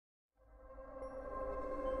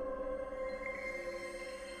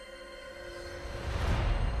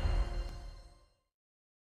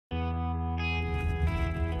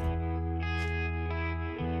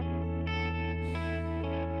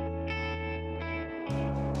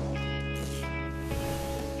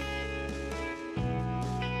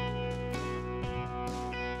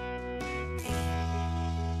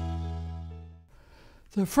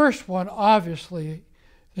The first one, obviously,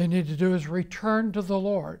 they need to do is return to the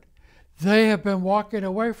Lord. They have been walking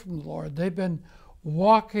away from the Lord. They've been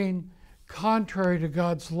walking contrary to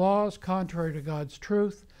God's laws, contrary to God's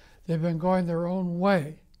truth. They've been going their own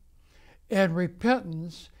way. And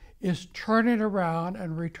repentance is turning around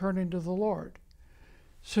and returning to the Lord.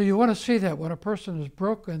 So you want to see that when a person is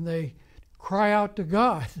broken, they cry out to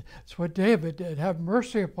God. That's what David did. Have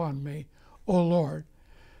mercy upon me, O Lord.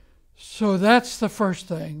 So that's the first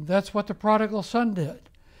thing. That's what the prodigal son did.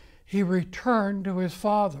 He returned to his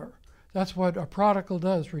father. That's what a prodigal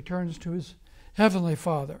does, returns to his heavenly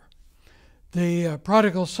Father. The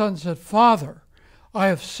prodigal son said, Father, I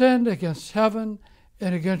have sinned against heaven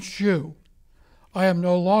and against you. I am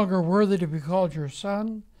no longer worthy to be called your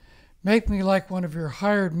son. Make me like one of your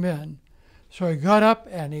hired men. So he got up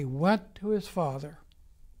and he went to his father.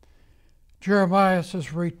 Jeremiah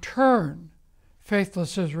says, Return,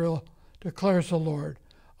 faithless Israel, declares the Lord.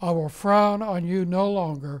 I will frown on you no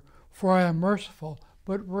longer, for I am merciful,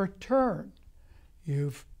 but return.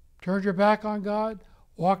 You've turned your back on God,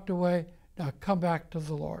 walked away, now come back to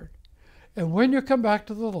the Lord. And when you come back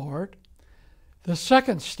to the Lord, the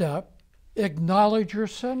second step, acknowledge your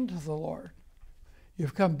sin to the Lord.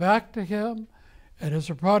 You've come back to him, and as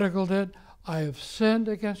the prodigal did, I have sinned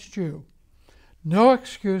against you. No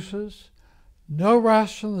excuses, no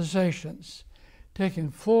rationalizations, taking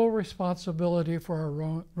full responsibility for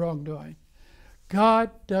our wrongdoing.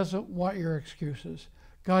 God doesn't want your excuses.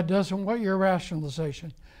 God doesn't want your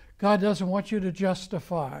rationalization. God doesn't want you to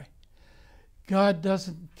justify. God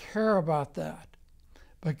doesn't care about that.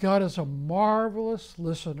 But God is a marvelous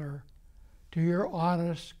listener to your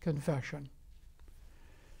honest confession.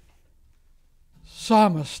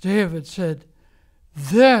 Psalmist David said,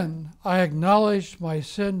 Then I acknowledged my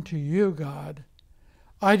sin to you, God.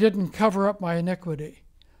 I didn't cover up my iniquity.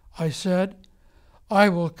 I said, I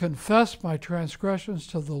will confess my transgressions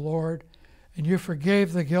to the Lord, and you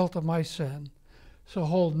forgave the guilt of my sin. So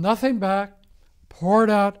hold nothing back, pour it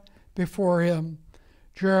out before him.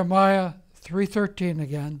 Jeremiah 3:13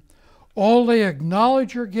 again. Only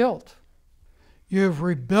acknowledge your guilt. You have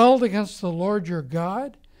rebelled against the Lord your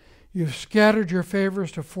God. You've scattered your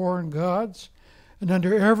favors to foreign gods and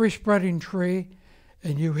under every spreading tree,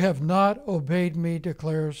 and you have not obeyed me,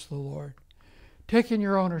 declares the Lord. Taking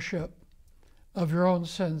your ownership of your own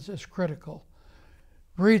sins is critical.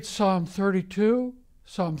 Read Psalm 32,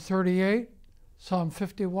 Psalm 38, Psalm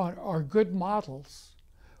 51 are good models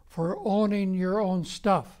for owning your own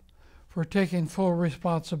stuff, for taking full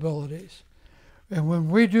responsibilities. And when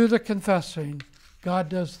we do the confessing, God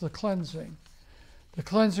does the cleansing. The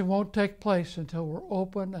cleansing won't take place until we're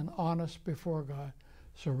open and honest before God.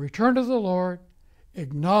 So return to the Lord,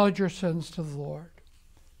 acknowledge your sins to the Lord.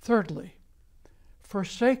 Thirdly,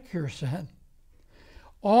 forsake your sin.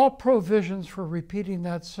 All provisions for repeating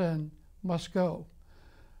that sin must go.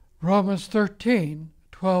 Romans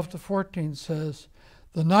 13:12-14 says,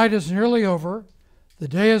 The night is nearly over, the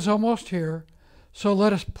day is almost here, so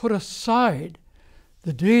let us put aside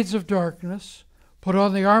the deeds of darkness, put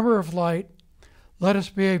on the armor of light. Let us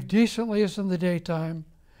behave decently as in the daytime,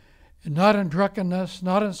 and not in drunkenness,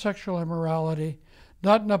 not in sexual immorality,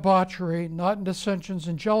 not in debauchery, not in dissensions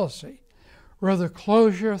and jealousy. Rather,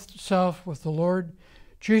 clothe yourself with the Lord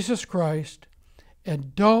Jesus Christ,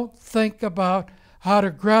 and don't think about how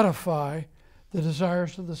to gratify the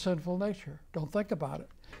desires of the sinful nature. Don't think about it.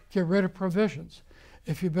 Get rid of provisions.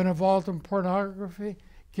 If you've been involved in pornography,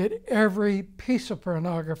 get every piece of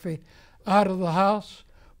pornography out of the house.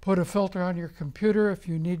 Put a filter on your computer if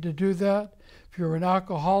you need to do that. If you're an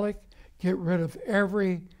alcoholic, get rid of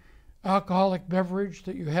every alcoholic beverage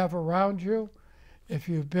that you have around you. If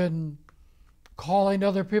you've been calling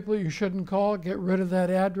other people you shouldn't call, get rid of that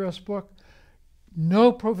address book.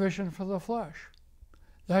 No provision for the flesh.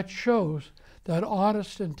 That shows that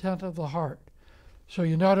honest intent of the heart. So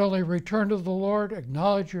you not only return to the Lord,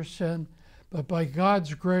 acknowledge your sin, but by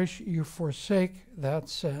God's grace you forsake that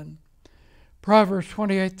sin. Proverbs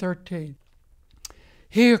 28:13.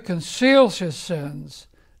 He who conceals his sins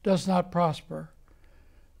does not prosper,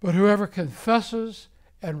 but whoever confesses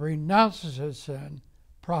and renounces his sin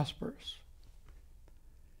prospers.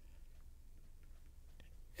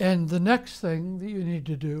 And the next thing that you need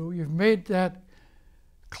to do, you've made that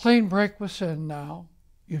clean break with sin now.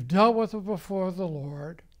 You've dealt with it before the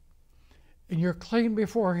Lord, and you're clean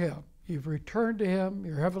before him. You've returned to him,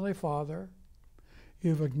 your heavenly Father.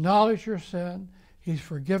 You've acknowledged your sin. He's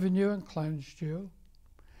forgiven you and cleansed you.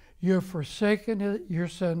 You have forsaken your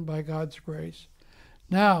sin by God's grace.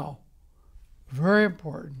 Now, very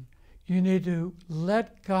important, you need to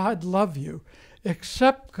let God love you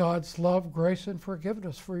Accept God's love, grace, and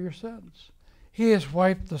forgiveness for your sins. He has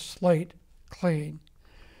wiped the slate clean.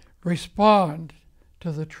 Respond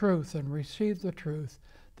to the truth and receive the truth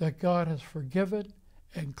that God has forgiven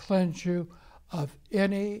and cleansed you of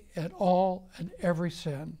any and all and every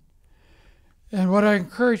sin. And what I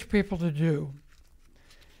encourage people to do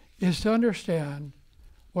is to understand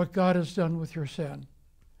what God has done with your sin.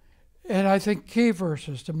 And I think key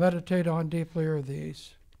verses to meditate on deeply are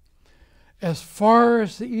these. As far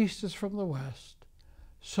as the east is from the west,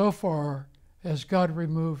 so far has God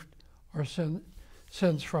removed our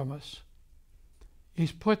sins from us.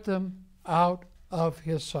 He's put them out of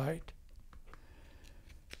his sight.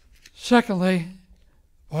 Secondly,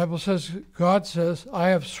 the Bible says, God says, I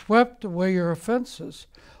have swept away your offenses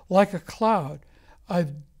like a cloud.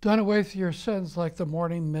 I've done away with your sins like the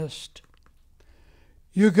morning mist.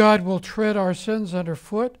 You, God, will tread our sins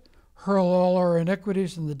underfoot, hurl all our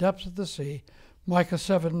iniquities in the depths of the sea. Micah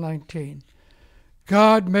 7:19.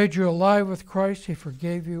 God made you alive with Christ. He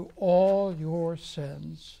forgave you all your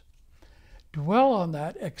sins. Dwell on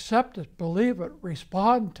that, accept it, believe it,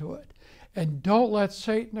 respond to it, and don't let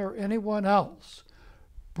Satan or anyone else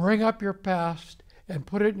bring up your past and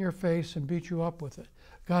put it in your face and beat you up with it.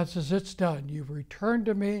 God says, it's done. You've returned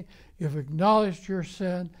to me. You've acknowledged your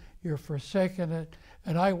sin. You've forsaken it.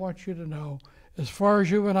 And I want you to know, as far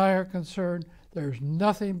as you and I are concerned, there's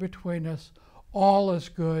nothing between us. All is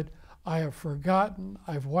good. I have forgotten.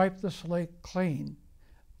 I've wiped the slate clean.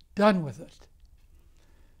 Done with it.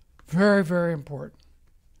 Very, very important.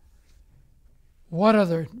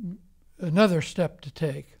 Another step to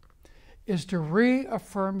take is to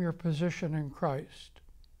reaffirm your position in Christ.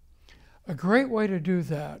 A great way to do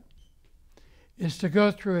that is to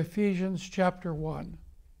go through Ephesians chapter 1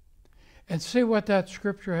 and see what that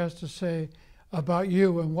scripture has to say about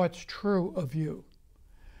you and what's true of you.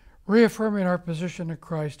 Reaffirming our position in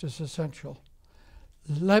Christ is essential.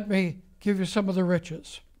 Let me give you some of the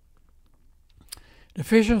riches.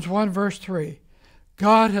 Ephesians 1 verse 3,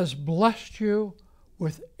 God has blessed you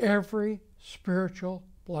with every spiritual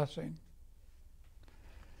blessing.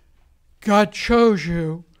 God chose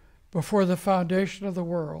you before the foundation of the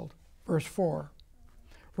world. Verse 4.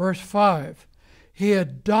 Verse 5, he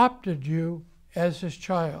adopted you as his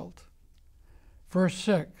child. Verse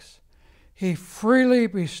 6, he freely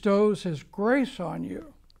bestows his grace on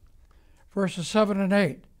you. Verses 7 and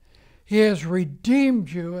 8, he has redeemed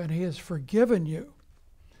you and he has forgiven you.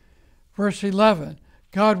 Verse 11,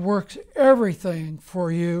 God works everything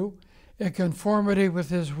for you in conformity with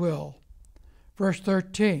his will. Verse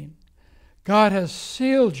 13, God has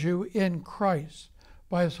sealed you in Christ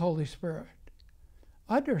by his Holy Spirit.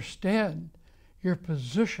 Understand your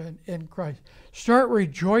position in Christ. Start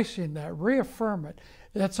rejoicing that. Reaffirm it.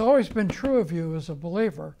 That's always been true of you as a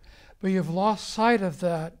believer, but you've lost sight of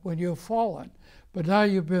that when you've fallen. But now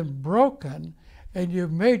you've been broken and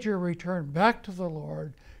you've made your return back to the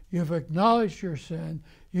Lord. You've acknowledged your sin.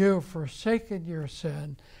 You've forsaken your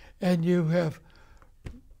sin. And you have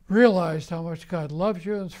realized how much God loves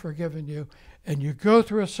you and has forgiven you. And you go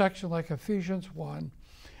through a section like Ephesians 1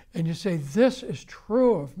 and you say, this is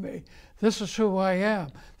true of me. This is who I am.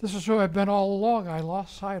 This is who I've been all along. I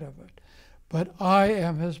lost sight of it. But I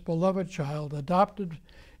am his beloved child, adopted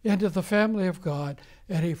into the family of God,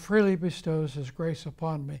 and he freely bestows his grace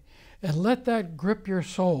upon me. And let that grip your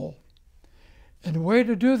soul. And the way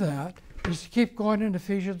to do that is to keep going in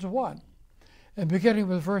Ephesians 1. And beginning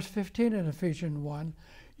with verse 15 in Ephesians 1,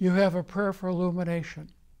 you have a prayer for illumination.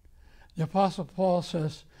 The Apostle Paul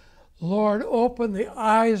says, Lord, open the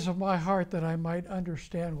eyes of my heart that I might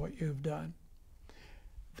understand what you've done.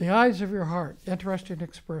 The eyes of your heart, interesting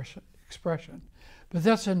expression. But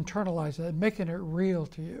that's internalizing it, making it real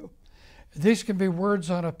to you. These can be words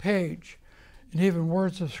on a page and even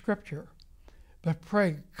words of Scripture. But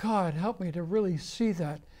pray, God, help me to really see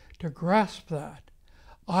that, to grasp that.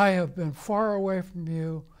 I have been far away from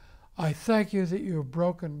you. I thank you that you have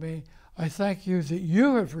broken me. I thank you that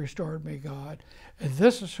you have restored me, God. And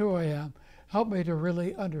this is who I am. Help me to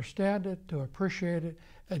really understand it, to appreciate it,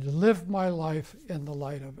 and to live my life in the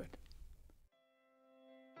light of it.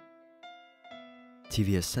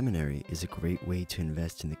 TVS Seminary is a great way to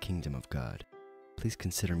invest in the kingdom of God. Please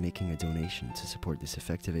consider making a donation to support this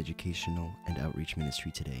effective educational and outreach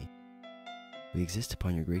ministry today. We exist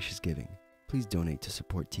upon your gracious giving. Please donate to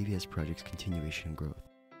support TVS Project's continuation and growth.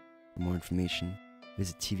 For more information,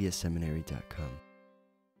 visit tvsseminary.com.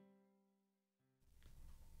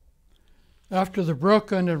 After the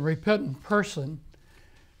broken and repentant person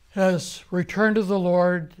has returned to the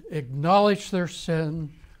Lord, acknowledged their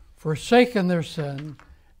sin, forsaken their sin,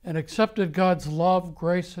 and accepted God's love,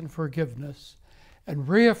 grace, and forgiveness, and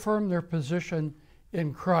reaffirm their position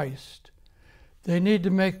in Christ. They need to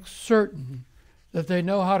make certain that they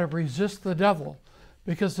know how to resist the devil,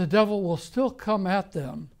 because the devil will still come at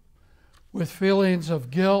them with feelings of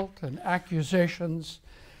guilt and accusations,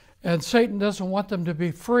 and Satan doesn't want them to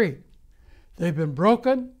be free. They've been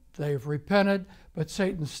broken, they've repented, but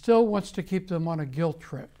Satan still wants to keep them on a guilt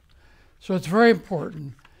trip. So it's very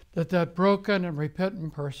important that that broken and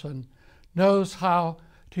repentant person knows how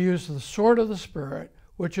to use the sword of the Spirit,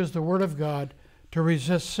 which is the Word of God, to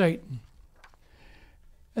resist Satan.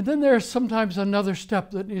 And then there's sometimes another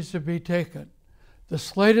step that needs to be taken. The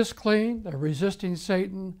slate is clean, they're resisting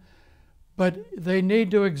Satan, but they need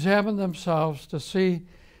to examine themselves to see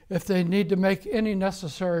if they need to make any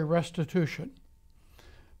necessary restitution.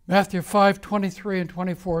 Matthew 5:23 and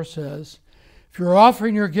 24 says, if you're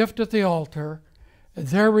offering your gift at the altar, and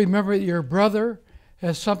there remember that your brother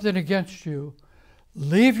has something against you,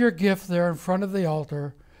 leave your gift there in front of the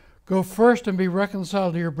altar, go first and be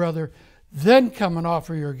reconciled to your brother, then come and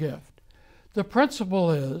offer your gift. The principle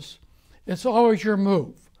is, it's always your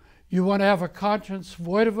move. You want to have a conscience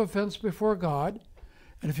void of offense before God,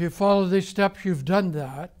 and if you follow these steps, you've done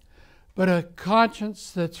that, but a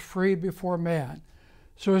conscience that's free before man.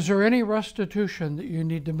 So is there any restitution that you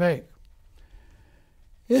need to make?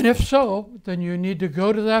 And if so, then you need to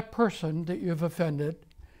go to that person that you've offended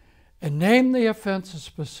and name the offense as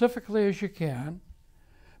specifically as you can.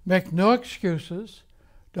 Make no excuses.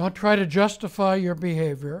 Don't try to justify your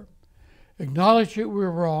behavior. Acknowledge that we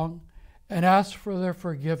were wrong and ask for their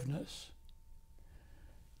forgiveness.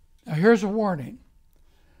 Now here's a warning.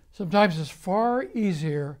 Sometimes it's far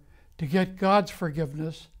easier to get God's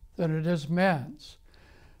forgiveness than it is man's.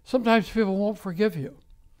 Sometimes people won't forgive you.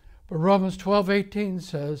 But Romans 12:18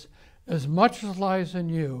 says, as much as lies in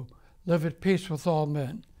you, live at peace with all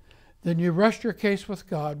men. Then you rest your case with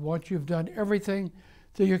God once you've done everything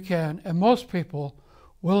that you can, and most people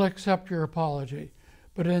will accept your apology.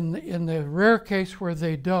 But in the rare case where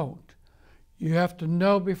they don't, you have to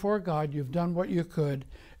know before God you've done what you could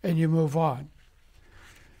and you move on.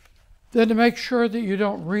 Then to make sure that you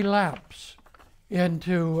don't relapse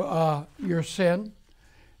into your sin,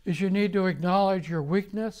 is you need to acknowledge your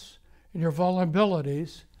weakness and your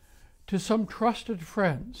vulnerabilities to some trusted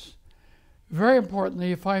friends. Very importantly,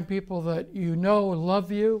 you find people that you know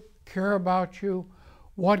love you, care about you,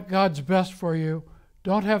 want God's best for you,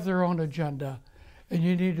 don't have their own agenda, and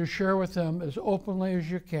you need to share with them as openly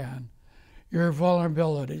as you can your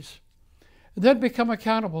vulnerabilities. And then become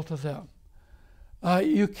accountable to them.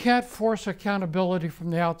 You can't force accountability from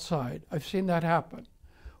the outside. I've seen that happen,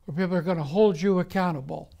 where people are going to hold you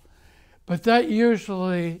accountable. But that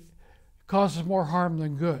usually causes more harm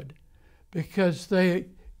than good, because they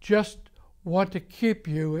just want to keep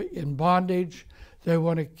you in bondage. They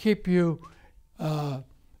want to keep you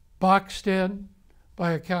boxed in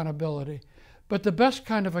by accountability. But the best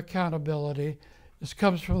kind of accountability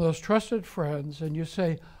comes from those trusted friends, and you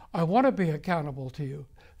say, I want to be accountable to you.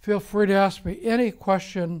 Feel free to ask me any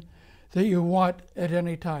question that you want at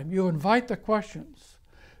any time. You invite the questions.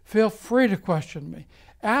 Feel free to question me.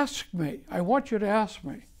 Ask me. I want you to ask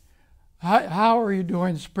me. How are you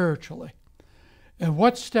doing spiritually? And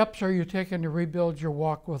what steps are you taking to rebuild your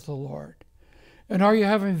walk with the Lord? And are you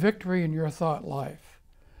having victory in your thought life?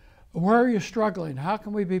 Where are you struggling? How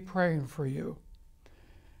can we be praying for you?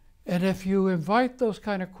 And if you invite those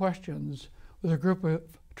kind of questions with a group of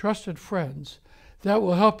trusted friends, that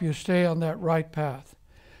will help you stay on that right path.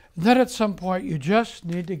 And then at some point, you just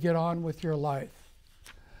need to get on with your life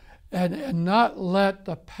and not let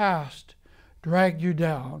the past drag you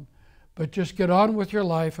down, but just get on with your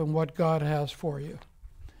life and what God has for you.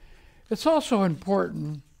 It's also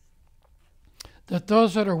important that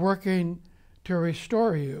those that are working to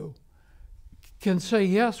restore you can say,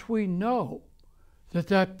 yes, we know that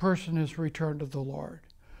that person is returned to the Lord.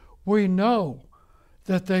 We know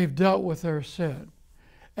that they've dealt with their sin.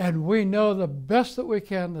 And we know the best that we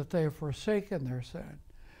can that they have forsaken their sin.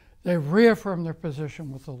 They've reaffirmed their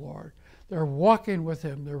position with the Lord. They're walking with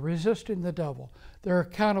Him. They're resisting the devil. They're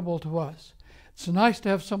accountable to us. It's nice to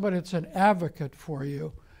have somebody that's an advocate for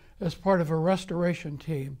you as part of a restoration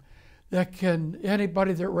team that can,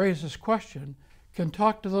 anybody that raises question, can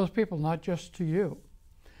talk to those people, not just to you.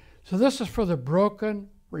 So this is for the broken,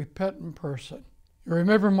 repentant person. You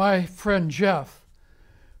remember my friend Jeff,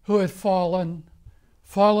 who had fallen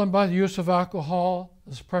by the use of alcohol,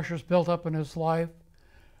 as pressures built up in his life,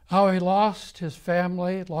 how he lost his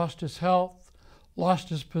family, lost his health, lost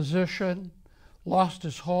his position, lost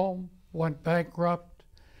his home, went bankrupt,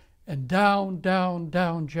 and down, down,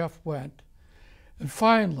 down Jeff went. And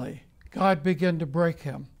finally, God began to break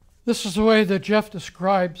him. This is the way that Jeff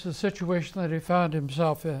describes the situation that he found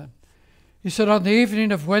himself in. He said, on the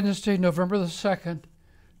evening of Wednesday, November the 2nd,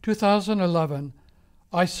 2011,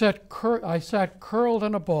 I sat curled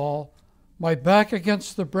in a ball, my back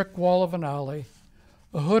against the brick wall of an alley,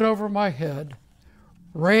 a hood over my head.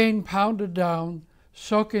 Rain pounded down,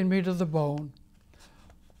 soaking me to the bone.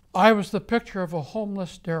 I was the picture of a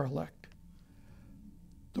homeless derelict.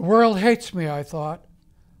 The world hates me, I thought.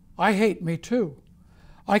 I hate me too.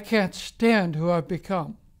 I can't stand who I've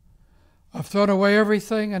become. I've thrown away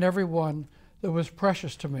everything and everyone that was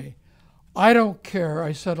precious to me. I don't care,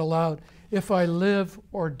 I said aloud, if I live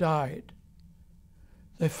or died.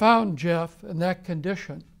 They found Jeff in that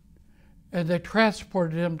condition, and they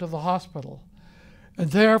transported him to the hospital.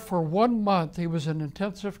 And there for 1 month he was in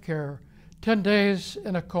intensive care, 10 days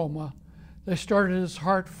in a coma. They started his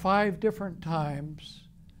heart 5 different times,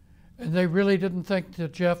 and they really didn't think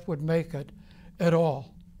that Jeff would make it at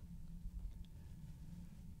all.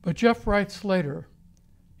 But Jeff writes later,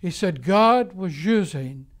 he said, God was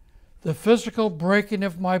using the physical breaking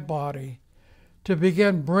of my body to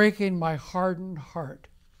begin breaking my hardened heart.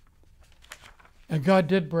 And God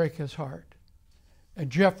did break his heart. And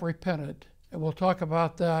Jeff repented. And we'll talk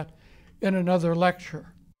about that in another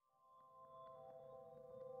lecture.